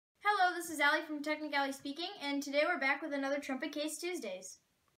this is Allie from Tech-nic-Allie speaking, and today we're back with another Trumpet Case Tuesdays.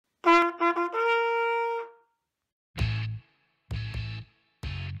 Trumpet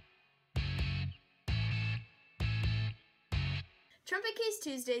Case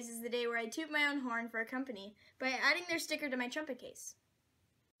Tuesdays is the day where I toot my own horn for a company by adding their sticker to my trumpet case.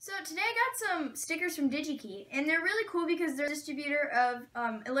 So today I got some stickers from Digi-Key, and they're really cool because they're a distributor of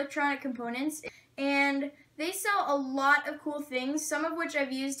electronic components, and they sell a lot of cool things, some of which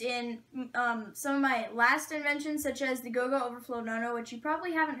I've used in some of my last inventions, such as the Go-Go Overflow No-No, which you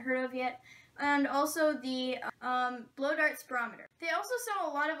probably haven't heard of yet, and also the blow dart spirometer. They also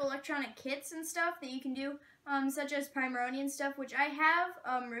sell a lot of electronic kits and stuff that you can do, such as Primeroni and stuff, which I have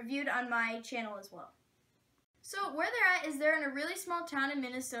reviewed on my channel as well. So where they're at is they're in a really small town in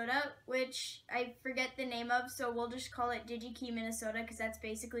Minnesota, which I forget the name of, so we'll just call it Digi-Key, Minnesota, because that's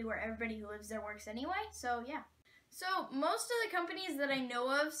basically where everybody who lives there works anyway, so yeah. So most of the companies that I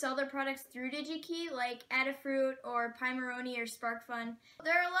know of sell their products through Digi-Key, like Adafruit or Primeroni or SparkFun.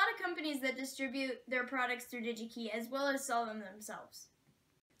 There are a lot of companies that distribute their products through Digi-Key as well as sell them themselves.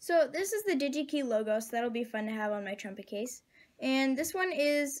 So this is the Digi-Key logo, so that'll be fun to have on my trumpet case. And this one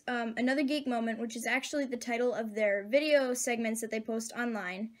is Another Geek Moment, which is actually the title of their video segments that they post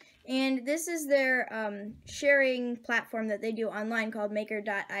online. And this is their sharing platform that they do online called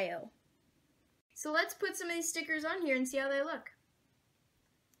maker.io. So let's put some of these stickers on here and see how they look.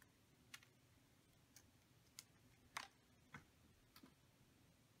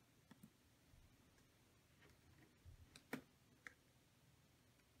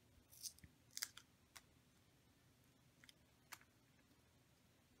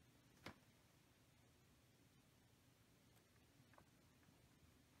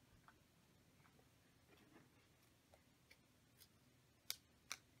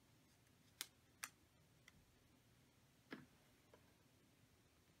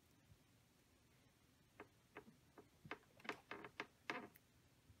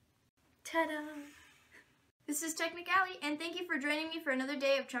 Ta-da! This is Tech-nic-Allie, and thank you for joining me for another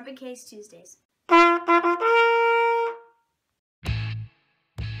day of Trumpet Case Tuesdays.